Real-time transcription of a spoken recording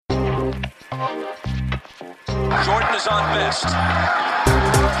Jordan is on Best.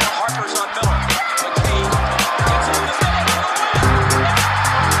 Harper's on Miller. McKee.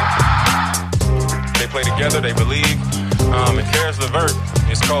 They play together. They believe. And Caris LeVert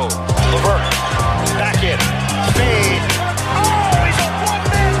is cold. LeVert back in. Fade. Oh, he's a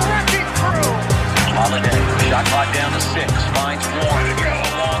one-man wrecking crew. Holiday. Shot clock down to 6. Finds Warren.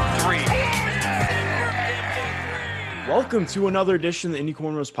 Long three. Welcome to another edition of the Indy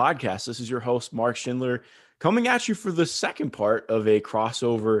Cornrows podcast. This is your host, Mark Schindler, coming at you for the second part of a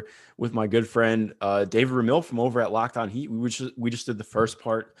crossover with my good friend, David Ramil from over at Locked On Heat. We just did the first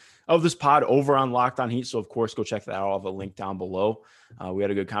part of this pod over on Locked On Heat. So, of course, go check that out. I'll have a link down below. We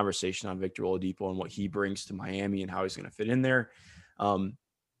had a good conversation on Victor Oladipo and what he brings to Miami and how he's going to fit in there.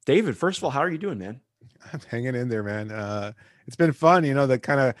 David, first of all, how are you doing, man? I'm hanging in there, man. It's been fun. You know, the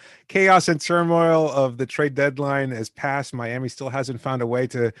kind of chaos and turmoil of the trade deadline has passed. Miami still hasn't found a way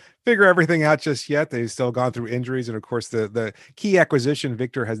to figure everything out just yet. They've still gone through injuries. And of course, the key acquisition,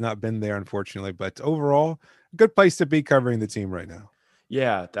 Victor, has not been there, unfortunately. But overall, a good place to be covering the team right now.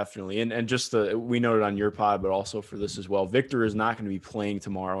 Yeah, definitely. And just we noted on your pod, but also for this as well, Victor is not going to be playing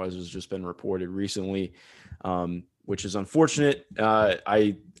tomorrow, as has just been reported recently, which is unfortunate.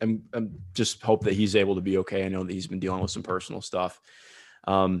 I just hope that he's able to be okay. I know that he's been dealing with some personal stuff.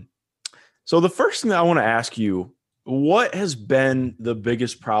 So the first thing that I want to ask you, what has been the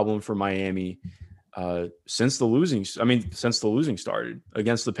biggest problem for Miami since the losing started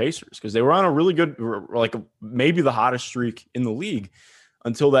against the Pacers? Because they were on a really good, like maybe the hottest streak in the league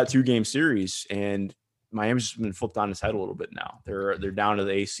until that 2-game series, and Miami's just been flipped on its head a little bit now. They're down to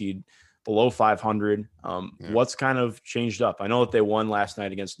the A seed, below 500. What's kind of changed up? I know that they won last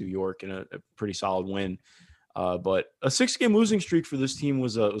night against New York in a pretty solid win, but a 6-game losing streak for this team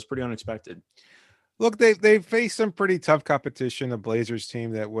was pretty unexpected. Look, they faced some pretty tough competition. A Blazers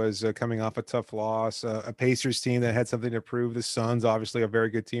team that was coming off a tough loss, a Pacers team that had something to prove. The Suns, obviously, a very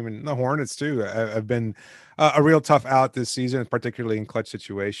good team, and the Hornets too have been a real tough out this season, particularly in clutch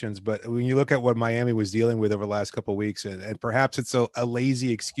situations. But when you look at what Miami was dealing with over the last couple of weeks, and perhaps it's a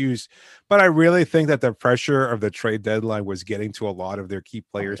lazy excuse, but I really think that the pressure of the trade deadline was getting to a lot of their key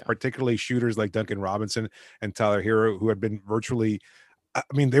players, particularly shooters like Duncan Robinson and Tyler Hero, who had been virtually, I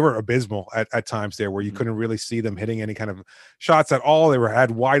mean, they were abysmal at times there, where you couldn't really see them hitting any kind of shots at all. They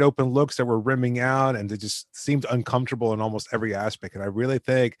had wide open looks that were rimming out, and they just seemed uncomfortable in almost every aspect. And I really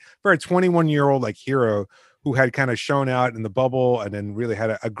think for a 21-year-old like Hero, who had kind of shown out in the bubble and then really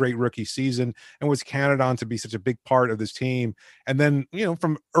had a great rookie season and was counted on to be such a big part of this team. And then, you know,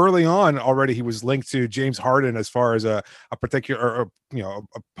 from early on already, he was linked to James Harden as far as a particular, a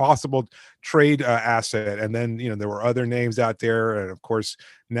possible trade asset. And then, you know, there were other names out there. And of course,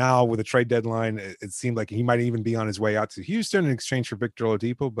 now with the trade deadline, it seemed like he might even be on his way out to Houston in exchange for Victor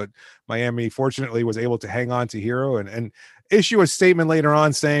Oladipo. But Miami, fortunately, was able to hang on to Hero and issue a statement later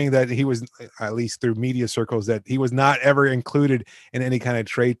on saying that he was, at least through media circles, that he was not ever included in any kind of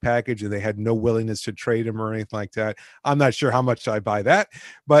trade package, and they had no willingness to trade him or anything like that. I'm not sure how much I buy that,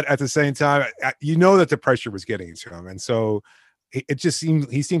 but at the same time, you know that the pressure was getting to him. And so it just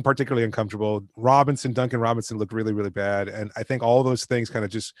seemed, he seemed particularly uncomfortable. Duncan Robinson looked really, really bad. And I think all those things kind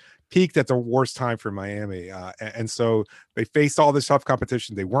of just peaked at the worst time for Miami. And so they faced all this tough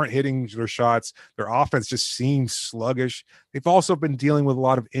competition. They weren't hitting their shots. Their offense just seemed sluggish. They've also been dealing with a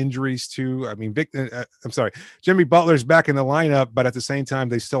lot of injuries too. I mean, Jimmy Butler's back in the lineup, but at the same time,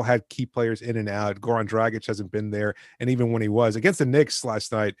 they still had key players in and out. Goran Dragic hasn't been there. And even when he was against the Knicks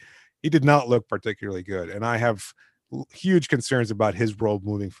last night, he did not look particularly good. And I have huge concerns about his role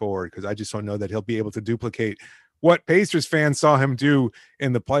moving forward, because I just don't know that he'll be able to duplicate what Pacers fans saw him do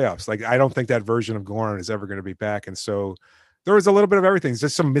in the playoffs. Like, I don't think that version of Goran is ever going to be back. And so there was a little bit of everything. It's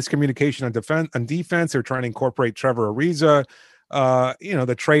just some miscommunication on defense. They're trying to incorporate Trevor Ariza.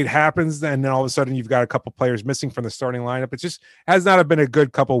 The trade happens, and then all of a sudden you've got a couple players missing from the starting lineup. It just has not been a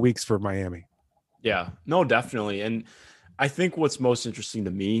good couple of weeks for Miami. Yeah, no, definitely. And I think what's most interesting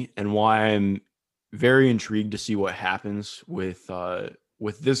to me, and why I'm very intrigued to see what happens with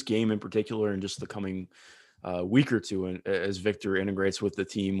this game in particular, and just the coming week or two, and as Victor integrates with the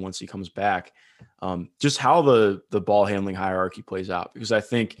team once he comes back, just how the ball handling hierarchy plays out. Because I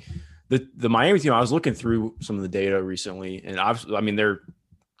think the Miami team, I was looking through some of the data recently, and obviously, I mean, they're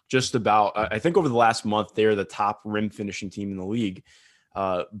just about, I think over the last month, they're the top rim finishing team in the league,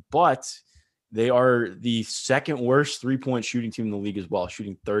 but they are the second worst 3-point shooting team in the league as well,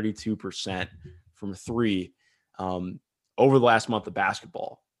 shooting 32% from 3 over the last month of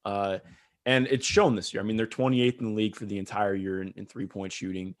basketball. And it's shown this year. I mean, they're 28th in the league for the entire year in 3-point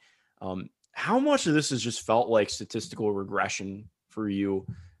shooting. How much of this has just felt like statistical regression for you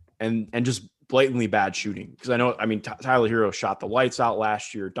and just blatantly bad shooting. Because I mean, Tyler Hero shot the lights out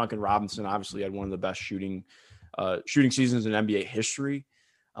last year. Duncan Robinson obviously had one of the best shooting seasons in NBA history.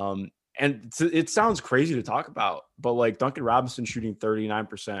 And it sounds crazy to talk about, but like Duncan Robinson shooting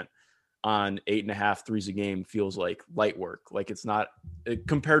 39% on 8.5 threes a game feels like light work. Like it's not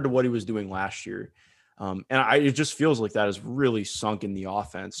compared to what he was doing last year. It just feels like that has really sunk in the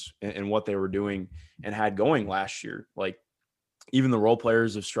offense and what they were doing and had going last year. Like even the role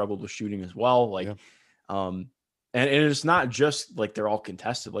players have struggled with shooting as well. Like, and it's not just like they're all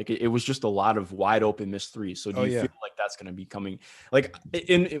contested. Like it was just a lot of wide open missed threes. So do you feel like that's going to be coming? Like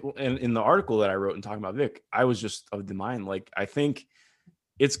in the article that I wrote and talking about Vic, I was just of the mind. Like I think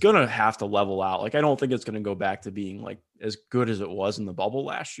it's going to have to level out. Like I don't think it's going to go back to being like as good as it was in the bubble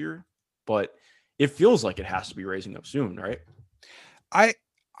last year, but it feels like it has to be raising up soon, right? I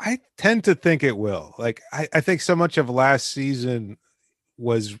tend to think it will. Like I think so much of last season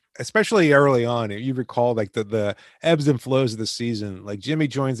was, especially early on, if you recall, like the ebbs and flows of the season. Like Jimmy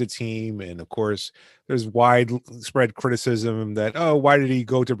joins the team, and of course there's widespread criticism that, oh, why did he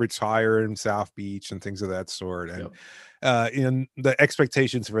go to retire in South Beach and things of that sort. And in the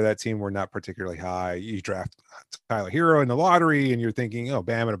expectations for that team were not particularly high. You draft Tyler Hero in the lottery and you're thinking, oh,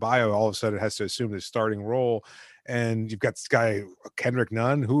 Bam Adebayo all of a sudden has to assume the starting role. And you've got this guy, Kendrick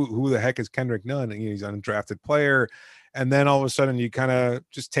Nunn. Who the heck is Kendrick Nunn? And he's an undrafted player. And then all of a sudden you kind of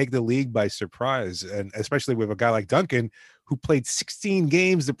just take the league by surprise. And especially with a guy like Duncan, who played 16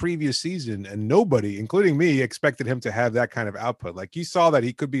 games the previous season, and nobody, including me, expected him to have that kind of output. Like you saw that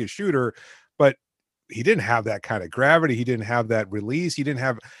he could be a shooter, but he didn't have that kind of gravity. He didn't have that release. He didn't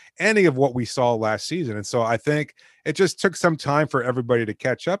have any of what we saw last season. And so I think it just took some time for everybody to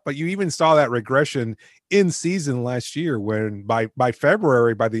catch up. But you even saw that regression in season last year when by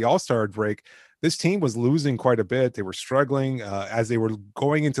February, by the All-Star break, this team was losing quite a bit. They were struggling as they were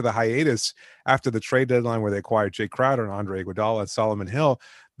going into the hiatus after the trade deadline where they acquired Jay Crowder and Andre Iguodala and Solomon Hill.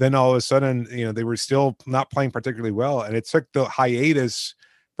 Then all of a sudden, they were still not playing particularly well. And it took the hiatus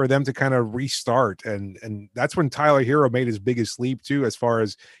for them to kind of restart. And that's when Tyler Hero made his biggest leap too, as far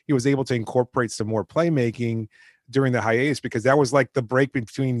as he was able to incorporate some more playmaking during the hiatus, because that was like the break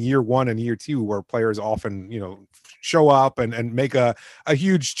between year one and year two, where players often, show up and make a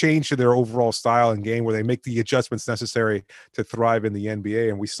huge change to their overall style and game, where they make the adjustments necessary to thrive in the NBA.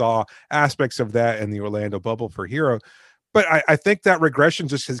 And we saw aspects of that in the Orlando bubble for Hero. But I think that regression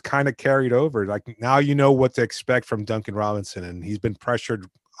just has kind of carried over. Like now you know what to expect from Duncan Robinson, and he's been pressured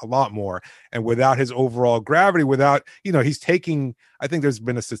a lot more. And without his overall gravity, he's taking, I think there's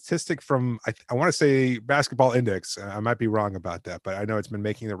been a statistic from, I want to say Basketball Index. I might be wrong about that, but I know it's been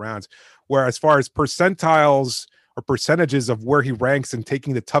making the rounds, where as far as percentiles or percentages of where he ranks in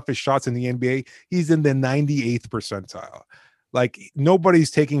taking the toughest shots in the NBA, he's in the 98th percentile. Like nobody's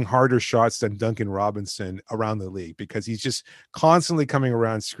taking harder shots than Duncan Robinson around the league, because he's just constantly coming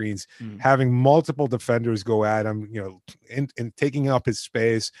around screens, having multiple defenders go at him, and taking up his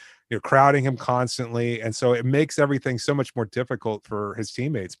space, crowding him constantly. And so it makes everything so much more difficult for his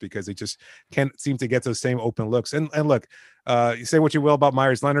teammates, because they just can't seem to get those same open looks. And look, you say what you will about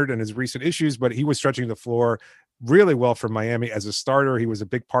Myers Leonard and his recent issues, but he was stretching the floor really well for Miami as a starter. He was a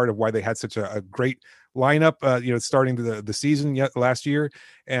big part of why they had such a great lineup, starting the season last year.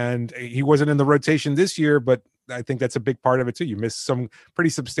 And he wasn't in the rotation this year, but I think that's a big part of it too. You missed some pretty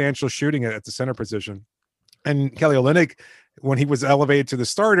substantial shooting at the center position. And Kelly Olynyk, when he was elevated to the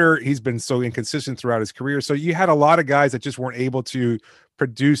starter, he's been so inconsistent throughout his career. So you had a lot of guys that just weren't able to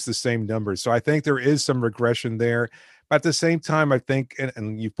produce the same numbers. So I think there is some regression there. But at the same time, I think,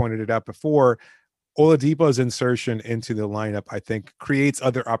 and you pointed it out before, Oladipo's insertion into the lineup, I think, creates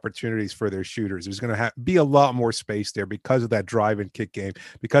other opportunities for their shooters. There's going to be a lot more space there because of that drive and kick game,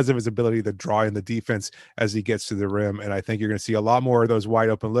 because of his ability to draw in the defense as he gets to the rim. And I think you're going to see a lot more of those wide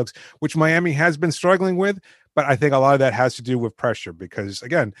open looks, which Miami has been struggling with. But I think a lot of that has to do with pressure, because,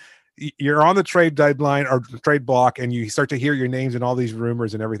 again, you're on the trade deadline or trade block, and you start to hear your names and all these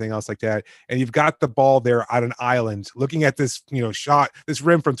rumors and everything else like that. And you've got the ball there on an island looking at this, shot, this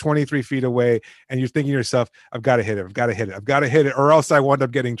rim from 23 feet away. And you're thinking to yourself, I've got to hit it. I've got to hit it. I've got to hit it, or else I wind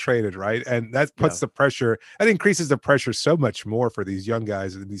up getting traded. Right. And that puts the pressure, that increases the pressure so much more for these young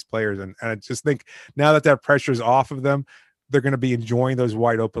guys and these players. And I just think now that pressure is off of them, they're going to be enjoying those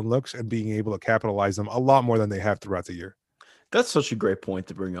wide open looks and being able to capitalize them a lot more than they have throughout the year. That's such a great point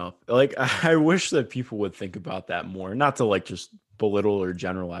to bring up. Like, I wish that people would think about that more, not to like just belittle or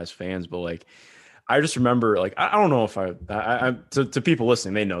generalize fans, but like, I just remember, like, I don't know if to people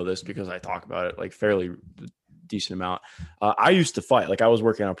listening, they know this because I talk about it like fairly decent amount. I used to fight. Like, I was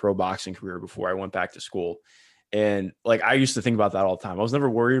working on a pro boxing career before I went back to school. And like, I used to think about that all the time. I was never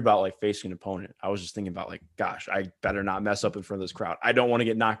worried about like facing an opponent. I was just thinking about like, gosh, I better not mess up in front of this crowd. I don't want to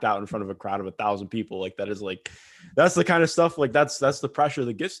get knocked out in front of a crowd of 1,000 people. Like, that is like, that's the kind of stuff, like that's the pressure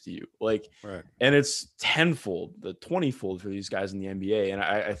that gets to you. Like, Right. And it's tenfold, the 20-fold for these guys in the NBA. And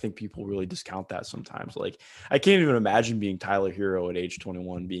I think people really discount that sometimes. Like, I can't even imagine being Tyler Hero at age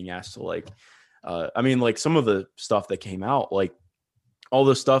 21, being asked to like, I mean, like some of the stuff that came out, like, all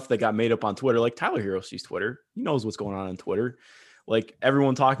the stuff that got made up on Twitter, like Tyler Hero sees Twitter. He knows what's going on Twitter. Like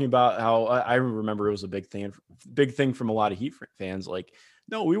everyone talking about how I remember it was a big thing from a lot of Heat fans. Like,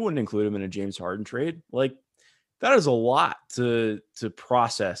 no, we wouldn't include him in a James Harden trade. Like, that is a lot to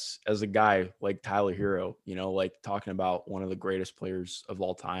process as a guy like Tyler Hero, you know, like talking about one of the greatest players of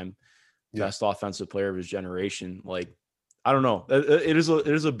all time, best offensive player of his generation. Like, I don't know. It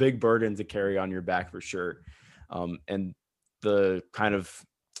is a big burden to carry on your back for sure. And the kind of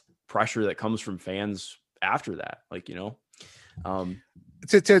pressure that comes from fans after that, like, you know,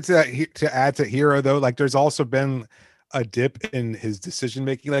 to add to Hero though, like there's also been a dip in his decision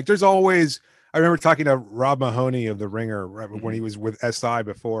making. Like there's always, I remember talking to Rob Mahoney of The Ringer when he was with SI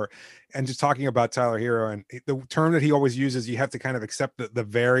before, and just talking about Tyler Hero, and the term that he always uses, you have to kind of accept the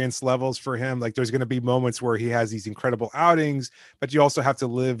variance levels for him. Like there's going to be moments where he has these incredible outings, but you also have to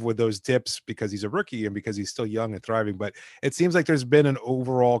live with those dips because he's a rookie and because he's still young and thriving. But it seems like there's been an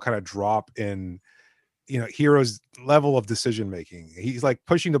overall kind of drop in, you know, Hero's level of decision making. He's like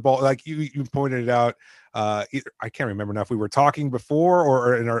pushing the ball, like you pointed it out. I can't remember now if we were talking before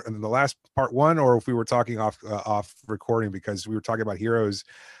or in the last part one, or if we were talking off recording, because we were talking about Hero's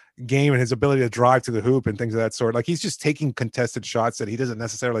game and his ability to drive to the hoop and things of that sort. Like he's just taking contested shots that he doesn't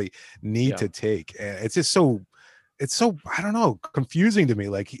necessarily need to take. And it's just so I don't know, confusing to me.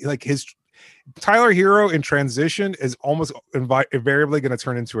 Like his Tyler Hero in transition is almost invariably going to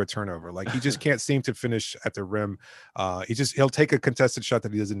turn into a turnover. Like he just can't seem to finish at the rim. He'll take a contested shot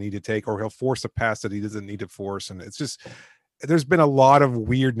that he doesn't need to take, or he'll force a pass that he doesn't need to force. And it's just, there's been a lot of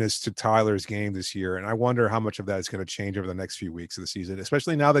weirdness to Tyler's game this year. And I wonder how much of that is going to change over the next few weeks of the season,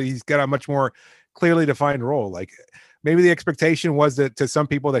 especially now that he's got a much more clearly defined role. Like maybe the expectation was that to some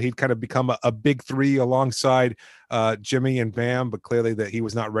people that he'd kind of become a big three alongside Jimmy and Bam, but clearly that he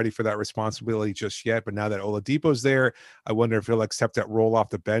was not ready for that responsibility just yet. But now that Oladipo's there, I wonder if he'll accept that role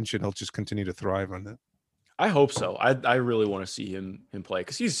off the bench and he'll just continue to thrive on that. I hope so. I really want to see him play,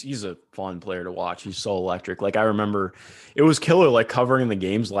 because he's a fun player to watch. He's so electric. Like I remember it was killer, like covering the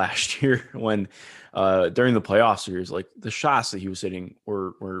games last year when during the playoff series, like the shots that he was hitting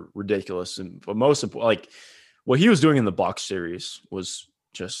were ridiculous. But most important, like what he was doing in the Bucks series was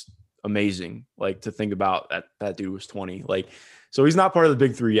just amazing. Like to think about that dude was 20. Like, so he's not part of the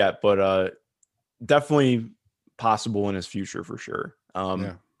big three yet, but definitely possible in his future for sure.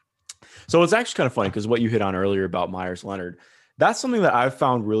 So it's actually kind of funny because what you hit on earlier about Myers Leonard, that's something that I've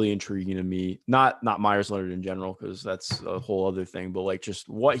found really intriguing to me. Not Myers Leonard in general, because that's a whole other thing, but like just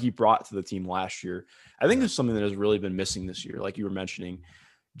what he brought to the team last year. I think there's something that has really been missing this year. Like you were mentioning,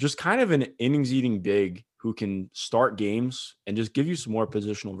 just kind of an innings eating big who can start games and just give you some more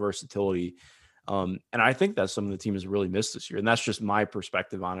positional versatility. And I think that's something the team has really missed this year. And that's just my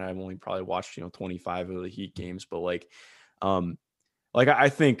perspective on it. I've only probably watched, 25 of the Heat games, but I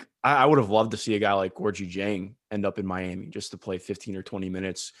think I would have loved to see a guy like Gorgie Jang end up in Miami just to play 15 or 20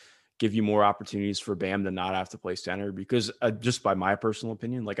 minutes, give you more opportunities for Bam to not have to play center, because just by my personal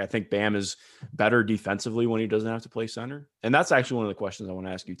opinion, like I think Bam is better defensively when he doesn't have to play center. And that's actually one of the questions I want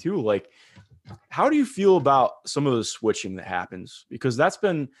to ask you too. Like, how do you feel about some of the switching that happens? Because that's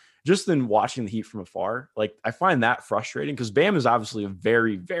been just in watching the Heat from afar. Like I find that frustrating because Bam is obviously a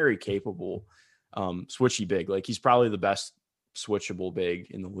very, very capable switchy big. Like he's probably the best switchable big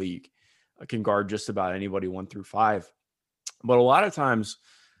in the league. Can guard just about anybody 1 through 5. But a lot of times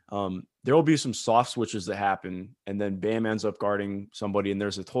there will be some soft switches that happen, and then Bam ends up guarding somebody and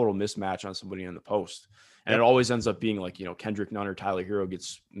there's a total mismatch on somebody in the post. And it always ends up being like, Kendrick Nunn or Tyler Hero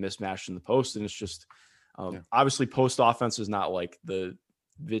gets mismatched in the post. And it's just obviously post offense is not like the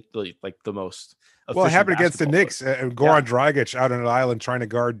most. Well, it happened against the Knicks. Goran Dragic out on an island trying to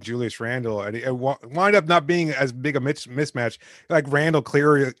guard Julius Randle, and it wound up not being as big a mismatch. Like Randle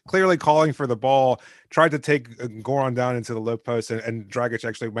clearly calling for the ball, tried to take Goran down into the low post, and Dragic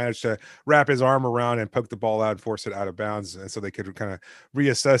actually managed to wrap his arm around and poke the ball out and force it out of bounds, and so they could kind of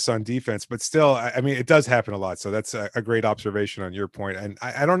reassess on defense. But still, I mean, it does happen a lot. So that's a great observation on your point. And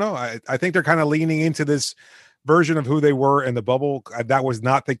I don't know. I think they're kind of leaning into this version of who they were in the bubble. That was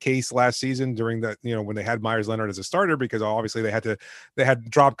not the case last season during the, when they had Myers Leonard as a starter, because obviously they had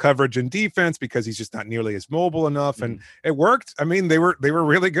drop coverage in defense because he's just not nearly as mobile enough. And it worked. I mean, they were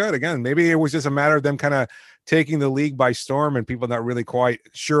really good. Again, maybe it was just a matter of them kind of taking the league by storm and people not really quite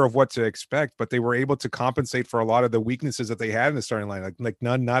sure of what to expect, but they were able to compensate for a lot of the weaknesses that they had in the starting line. Like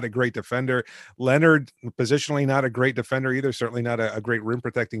Nunn, not a great defender. Leonard, positionally not a great defender either, certainly not a great rim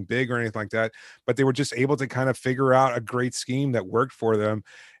protecting big or anything like that, but they were just able to kind of figure out a great scheme that worked for them.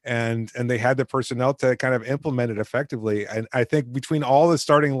 And they had the personnel to kind of implement it effectively. And I think between all the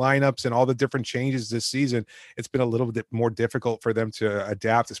starting lineups and all the different changes this season, it's been a little bit more difficult for them to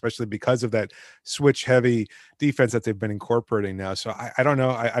adapt, especially because of that switch heavy defense that they've been incorporating now. So I don't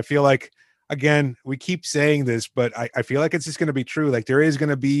know. I feel like, again, we keep saying this, but I feel like it's just going to be true. Like there is going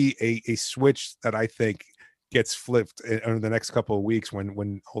to be a switch that I think gets flipped in the next couple of weeks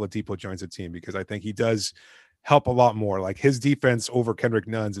when Oladipo joins the team, because I think he does help a lot more. Like his defense over Kendrick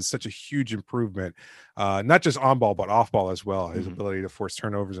Nunn's is such a huge improvement, not just on ball, but off ball as well. His ability to force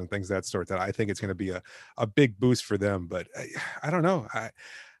turnovers and things of that sort, that I think it's going to be a big boost for them. But I don't know.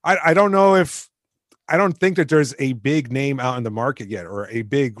 I don't know if, I don't think that there's a big name out in the market yet, or a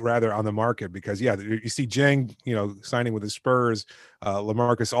big rather on the market, because you see Jang, signing with the Spurs.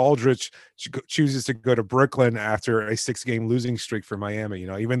 LaMarcus Aldridge chooses to go to Brooklyn after a 6-game losing streak for Miami.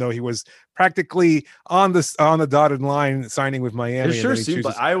 Even though he was practically on the dotted line signing with Miami. It sure seemed,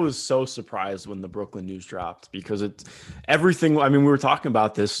 but I was so surprised when the Brooklyn news dropped, because everything. I mean, we were talking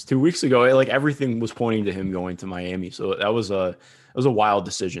about this 2 weeks ago. Like everything was pointing to him going to Miami. So that was a wild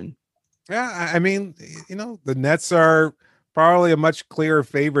decision. Yeah, I mean, the Nets are probably a much clearer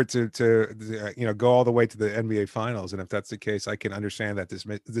favorite to go all the way to the NBA Finals, and if that's the case, I can understand that this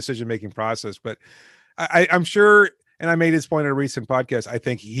decision-making process. But I'm sure, and I made this point in a recent podcast, I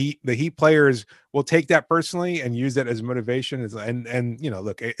think the Heat players will take that personally and use that as motivation. And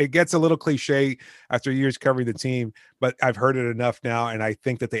look, it gets a little cliche after years covering the team, but I've heard it enough now, and I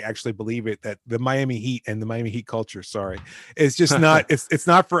think that they actually believe it, that the Miami Heat and the Miami Heat culture, it's just not it's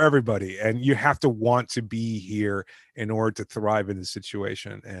not for everybody, and you have to want to be here in order to thrive in this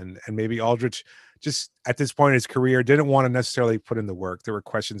situation. And maybe Aldridge, just at this point in his career, didn't want to necessarily put in the work. There were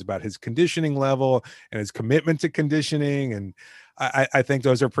questions about his conditioning level and his commitment to conditioning, and I think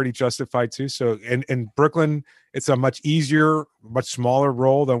those are pretty justified too. So in Brooklyn, it's a much easier, much smaller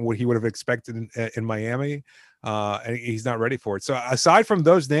role than what he would have expected in Miami. And he's not ready for it. So aside from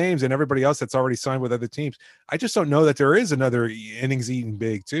those names and everybody else that's already signed with other teams, I just don't know that there is another innings eating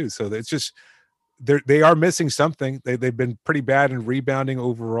big too. So it's just, they are missing something. They've been pretty bad in rebounding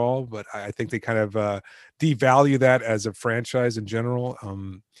overall, but I think they kind of devalue that as a franchise in general.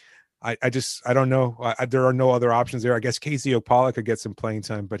 I don't know. There are no other options there. I guess Casey Okpala could get some playing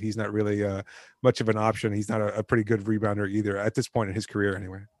time, but he's not really much of an option. He's not a pretty good rebounder either at this point in his career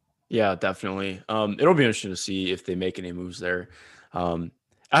anyway. Yeah, definitely. It'll be interesting to see if they make any moves there.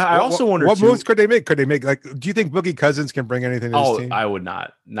 I also wonder what moves could they make? Could they make, like, do you think Boogie Cousins can bring anything to this team? I would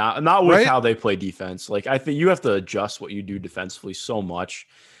not with how they play defense. Like, I think you have to adjust what you do defensively so much,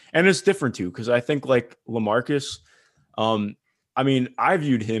 and it's different too. Cause I think like LaMarcus, I mean, I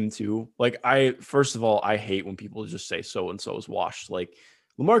viewed him too. Like, first of all, I hate when people just say so-and-so is washed. Like,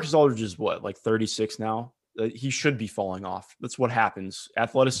 LaMarcus Aldridge is what, like 36 now? He should be falling off. That's what happens.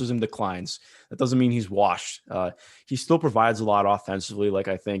 Athleticism declines. That doesn't mean he's washed. He still provides a lot offensively. Like,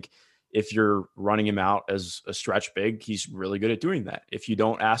 I think if you're running him out as a stretch big, he's really good at doing that. If you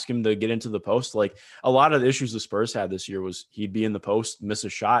don't ask him to get into the post, like a lot of the issues the Spurs had this year was he'd be in the post, miss a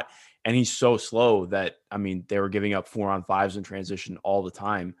shot, and he's so slow that, I mean, they were giving up 4-on-5s in transition all the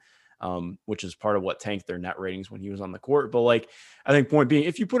time. Which is part of what tanked their net ratings when he was on the court. But like, I think point being,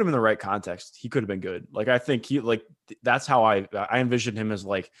 if you put him in the right context, he could have been good. Like, I think that's how I envisioned him, as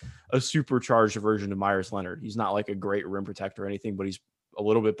like a supercharged version of Myers Leonard. He's not like a great rim protector or anything, but he's a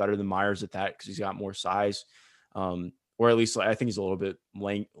little bit better than Myers at that, because he's got more size. Or at least I think he's a little bit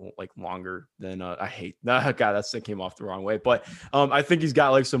longer than I hate that. God, that came off the wrong way. But I think he's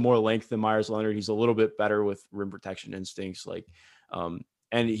got like some more length than Myers Leonard. He's a little bit better with rim protection instincts.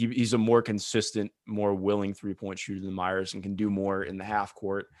 And he's a more consistent, more willing 3-point shooter than Myers, and can do more in the half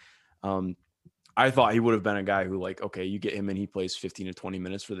court. I thought he would have been a guy who, like, okay, you get him and he plays 15 to 20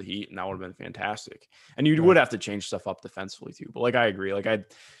 minutes for the Heat, and that would have been fantastic. And you would have to change stuff up defensively too. But like, I agree. Like,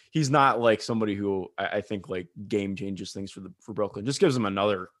 he's not like somebody who I think like game changes things for Brooklyn. Just gives them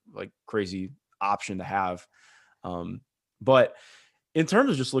another like crazy option to have. But in terms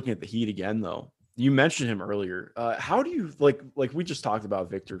of just looking at the Heat again, though, you mentioned him earlier. How do you like we just talked about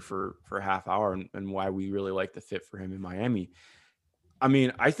Victor for a half hour and why we really like the fit for him in Miami. I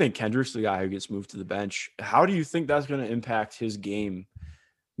mean, I think Kendrick's the guy who gets moved to the bench. How do you think that's going to impact his game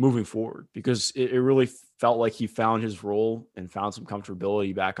moving forward? Because it really felt like he found his role and found some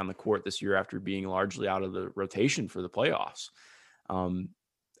comfortability back on the court this year after being largely out of the rotation for the playoffs.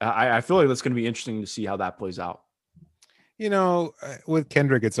 I feel like that's going to be interesting to see how that plays out. With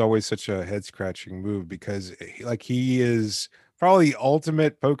Kendrick, it's always such a head scratching move because he is probably the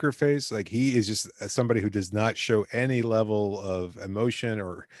ultimate poker face. Like he is just somebody who does not show any level of emotion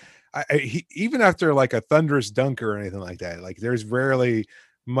or even after like a thunderous dunk or anything like that. Like there's rarely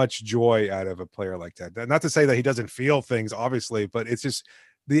much joy out of a player like that. Not to say that he doesn't feel things, obviously, but it's just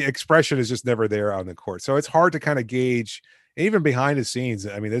the expression is just never there on the court. So it's hard to kind of gauge even behind the scenes.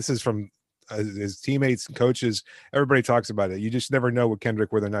 I mean, this is from his teammates and coaches. Everybody talks about it. You just never know with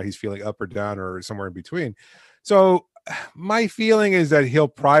Kendrick whether or not he's feeling up or down or somewhere in between. So my feeling is that he'll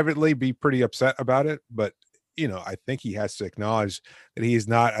privately be pretty upset about it, but I think he has to acknowledge that he is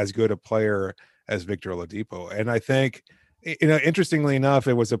not as good a player as Victor Oladipo. And I think, interestingly enough,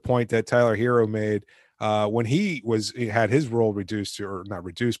 it was a point that Tyler Hero made when he had his role reduced or not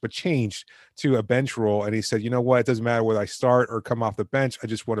reduced, but changed to a bench role. And he said, you know what, it doesn't matter whether I start or come off the bench. I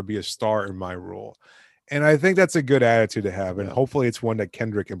just want to be a star in my role. And I think that's a good attitude to have. And hopefully it's one that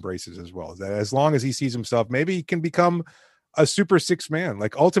Kendrick embraces as well. That as long as he sees himself, maybe he can become a super six man.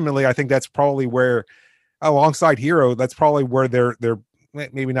 Like ultimately, I think that's probably where, alongside Hero, that's probably where they're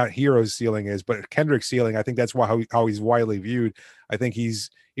maybe not Hero's ceiling is, but Kendrick's ceiling. I think that's how he's widely viewed. I think he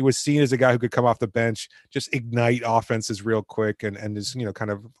was seen as a guy who could come off the bench, just ignite offenses real quick, and is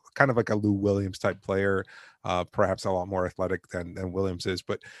kind of like a Lou Williams type player, perhaps a lot more athletic than Williams is.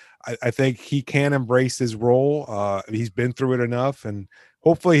 But I think he can embrace his role. He's been through it enough, and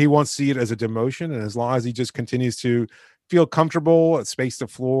hopefully he won't see it as a demotion. And as long as he just continues to feel comfortable, space the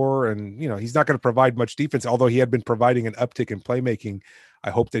floor, and he's not going to provide much defense, although he had been providing an uptick in playmaking. I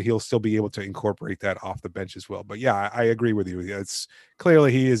hope that he'll still be able to incorporate that off the bench as well. But yeah, I agree with you. It's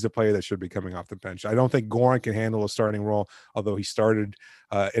clearly he is the player that should be coming off the bench. I don't think Goran can handle a starting role, although he started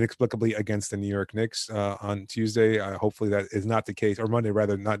inexplicably against the New York Knicks on Tuesday. Hopefully that is not the case, or Monday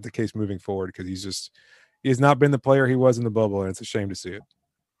rather, not the case moving forward, because he has not been the player he was in the bubble, and it's a shame to see it.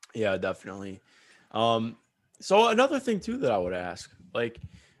 Yeah, definitely. So another thing too that I would ask, like,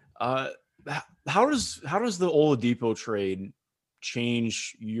 how does the Oladipo trade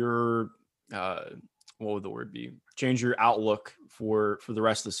change your what would the word be? Change your outlook for the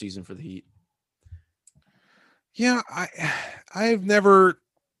rest of the season for the Heat? Yeah, I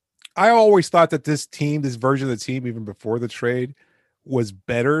always thought that this version of the team, even before the trade, was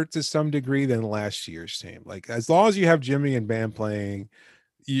better to some degree than last year's team. Like as long as you have Jimmy and Bam playing,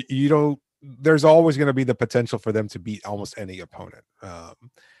 you don't. There's always going to be the potential for them to beat almost any opponent.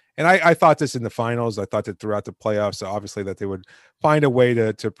 And I thought this in the finals. I thought that throughout the playoffs, obviously, that they would find a way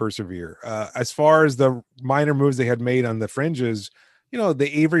to persevere. As far as the minor moves they had made on the fringes,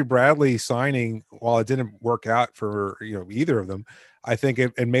 the Avery Bradley signing, while it didn't work out for, either of them, I think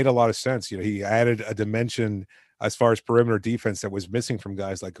it made a lot of sense. He added a dimension as far as perimeter defense that was missing from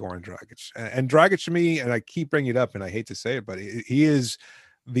guys like Goran Dragic. And Dragic, to me, and I keep bringing it up, and I hate to say it, but he is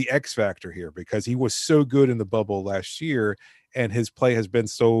the X factor here, because he was so good in the bubble last year, and his play has been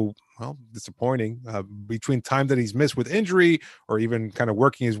so disappointing between time that he's missed with injury, or even kind of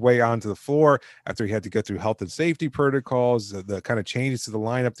working his way onto the floor after he had to go through health and safety protocols, the kind of changes to the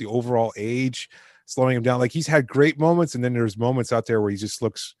lineup, the overall age slowing him down. Like he's had great moments, and then there's moments out there where he just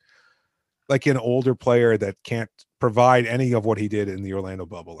looks like an older player that can't provide any of what he did in the Orlando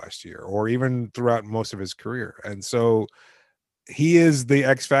bubble last year, or even throughout most of his career. And so he is the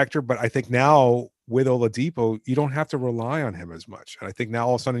X factor, but I think now with Oladipo, you don't have to rely on him as much. And I think now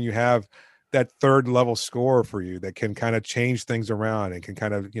all of a sudden you have that third level scorer for you that can kind of change things around and can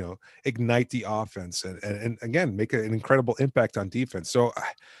kind of, ignite the offense and again, make an incredible impact on defense. So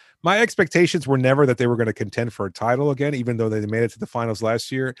my expectations were never that they were going to contend for a title again, even though they made it to the finals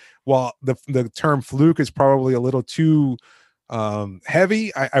last year. While the term fluke is probably a little too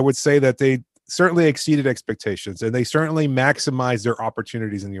heavy, I would say that they certainly exceeded expectations, and they certainly maximized their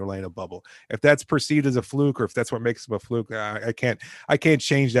opportunities in the Orlando bubble. If that's perceived as a fluke, or if that's what makes them a fluke, I can't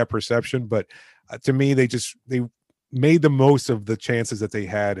change that perception. But to me, they made the most of the chances that they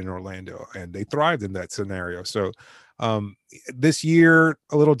had in Orlando, and they thrived in that scenario. So this year,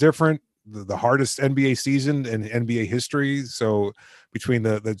 a little different, the hardest NBA season in NBA history. So between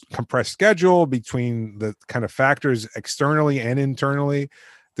the compressed schedule, between the kind of factors externally and internally,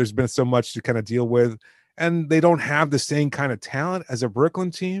 there's been so much to kind of deal with, and they don't have the same kind of talent as a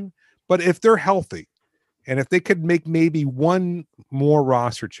Brooklyn team. But if they're healthy, and if they could make maybe one more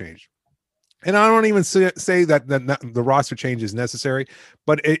roster change, and I don't even say that the roster change is necessary,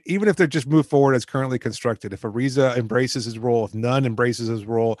 but even if they just move forward as currently constructed, if Ariza embraces his role, if Nunn embraces his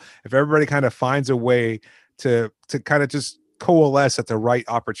role, if everybody kind of finds a way to kind of just coalesce at the right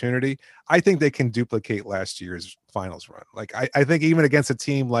opportunity, I think they can duplicate last year's finals run. Like I think even against a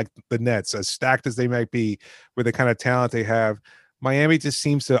team like the Nets, as stacked as they might be with the kind of talent they have, Miami just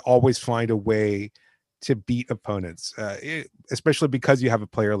seems to always find a way to beat opponents, especially because you have a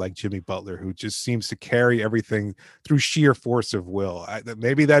player like Jimmy Butler who just seems to carry everything through sheer force of will.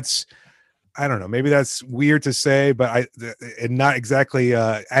 Maybe that's, I don't know, maybe that's weird to say, but and not exactly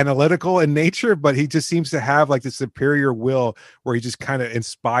analytical in nature, but he just seems to have like this superior will where he just kind of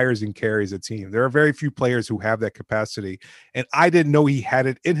inspires and carries a team. There are very few players who have that capacity, and I didn't know he had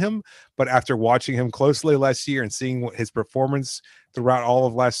it in him, but after watching him closely last year and seeing what his performance throughout all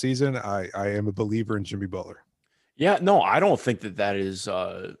of last season, I am a believer in Jimmy Butler. Yeah, no, I don't think that is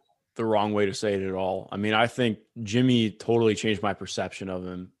the wrong way to say it at all. I mean, I think Jimmy totally changed my perception of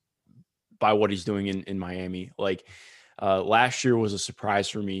him by what he's doing in Miami. Like last year was a surprise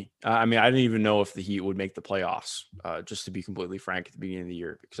for me. I mean, I didn't even know if the Heat would make the playoffs, just to be completely frank at the beginning of the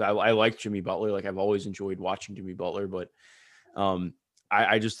year, because I like Jimmy Butler. Like I've always enjoyed watching Jimmy Butler, but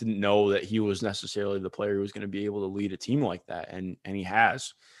I just didn't know that he was necessarily the player who was going to be able to lead a team like that. And he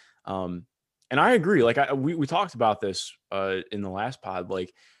has. And I agree. Like we talked about this in the last pod,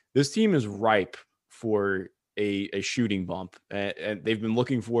 like this team is ripe for a shooting bump, and they've been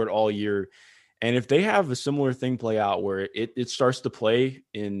looking for it all year. And if they have a similar thing play out where it starts to play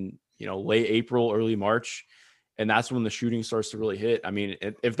in, late April, early March, and that's when the shooting starts to really hit. I mean,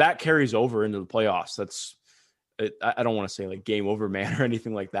 if that carries over into the playoffs, I don't want to say like game over, man, or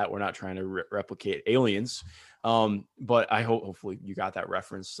anything like that. We're not trying to replicate Aliens. But I hopefully you got that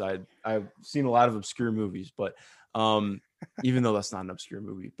reference. I've seen a lot of obscure movies, but even though that's not an obscure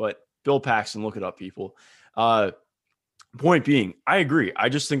movie, but Bill Paxton, look it up, people. Point being, I agree. I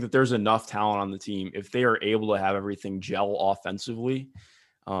just think that there's enough talent on the team. If they are able to have everything gel offensively,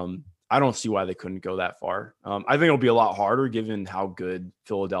 I don't see why they couldn't go that far. I think it'll be a lot harder given how good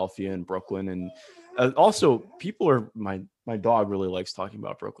Philadelphia and Brooklyn and also people are, my dog really likes talking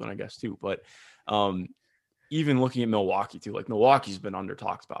about Brooklyn, I guess too. But even looking at Milwaukee too, like Milwaukee's been under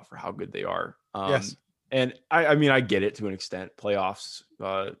talked about for how good they are. Yes. And I mean, I get it to an extent. Playoffs,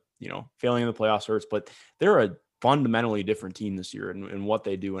 failing in the playoffs hurts, but they're a fundamentally different team this year and what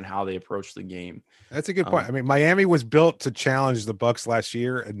they do and how they approach the game. That's a good point. I mean, Miami was built to challenge the Bucks last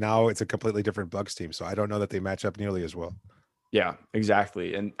year, and now it's a completely different Bucks team. So I don't know that they match up nearly as well. Yeah,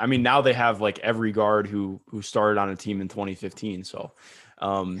 exactly. And I mean, now they have like every guard who started on a team in 2015. So,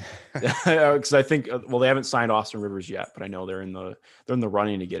 because I think, they haven't signed Austin Rivers yet, but I know they're in the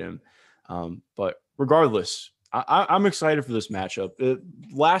running to get him. But regardless, I'm excited for this matchup.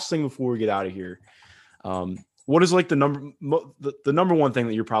 Last thing before we get out of here, what is like the number one thing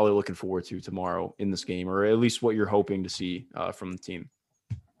that you're probably looking forward to tomorrow in this game, or at least what you're hoping to see from the team?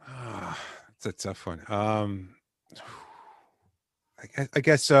 It's a tough one. I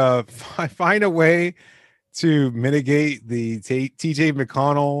guess find a way to mitigate the TJ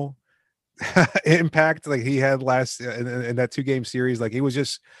McConnell impact like he had last in that 2-game series. Like he was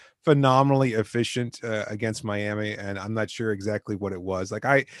just phenomenally efficient against Miami, and I'm not sure exactly what it was. Like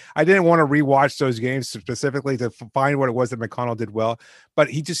I didn't want to rewatch those games specifically to find what it was that McConnell did well, but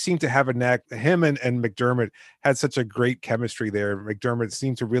he just seemed to have a knack. Him and McDermott had such a great chemistry there. McDermott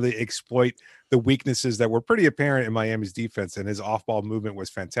seemed to really exploit the weaknesses that were pretty apparent in Miami's defense, and his off-ball movement was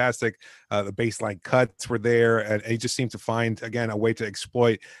fantastic. The baseline cuts were there, and he just seemed to find, again, a way to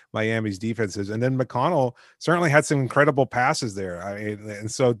exploit Miami's defenses. And then McConnell certainly had some incredible passes there. I mean,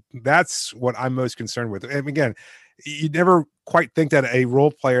 and so that's what I'm most concerned with. And again, you never quite think that a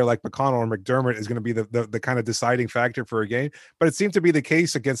role player like McConnell or McDermott is going to be the kind of deciding factor for a game, but it seemed to be the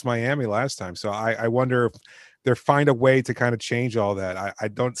case against Miami last time. So I wonder if they find a way to kind of change all that. I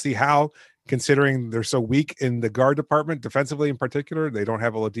don't see how, considering they're so weak in the guard department, defensively in particular. They don't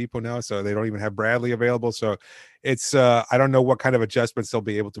have Oladipo now, so they don't even have Bradley available. So it's I don't know what kind of adjustments they'll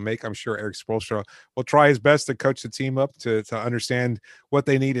be able to make. I'm sure Eric Spoelstra will try his best to coach the team up to understand what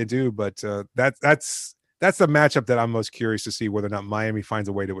they need to do. But that's the matchup that I'm most curious to see whether or not Miami finds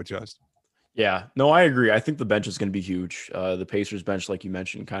a way to adjust. Yeah, no, I agree. I think the bench is going to be huge. The Pacers bench, like you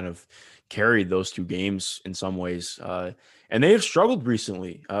mentioned, kind of carried those 2 games in some ways. And they have struggled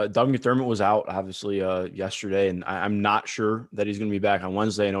recently. Doug McDermott was out, obviously, yesterday, and I'm not sure that he's going to be back on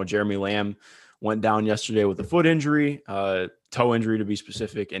Wednesday. I know Jeremy Lamb went down yesterday with a foot injury, toe injury to be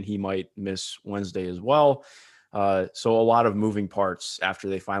specific, and he might miss Wednesday as well. So a lot of moving parts after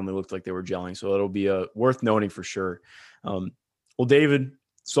they finally looked like they were gelling. So it'll be worth noting for sure. Well, David,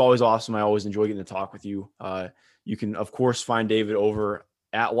 it's always awesome. I always enjoy getting to talk with you. You can, of course, find David over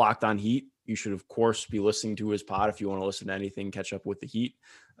at Locked On Heat. You should, of course, be listening to his pod if you want to listen to anything, catch up with the Heat.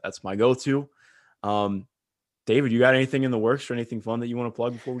 That's my go-to. David, David, you got anything in the works or anything fun that you want to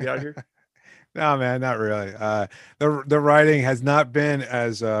plug before we get out of here? No, man, not really. The writing has not been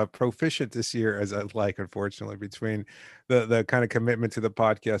as proficient this year as I'd like, unfortunately, between the kind of commitment to the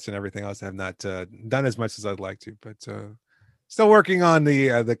podcast and everything else. I have not done as much as I'd like to, but still working on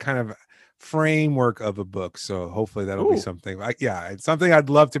the kind of framework of a book. So hopefully that'll be something. It's something I'd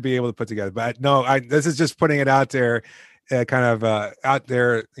love to be able to put together. But no, this is just putting it out there. Kind of out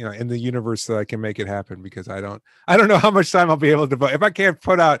there, in the universe, so I can make it happen, because I don't know how much time I'll be able to devote. If I can't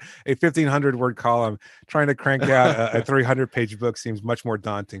put out a 1,500 word column, trying to crank out a 300 page book seems much more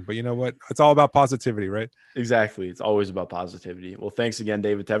daunting. But you know what? It's all about positivity, right? Exactly. It's always about positivity. Well, thanks again,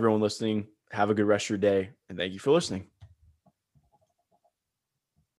 David. To everyone listening, have a good rest of your day, and thank you for listening.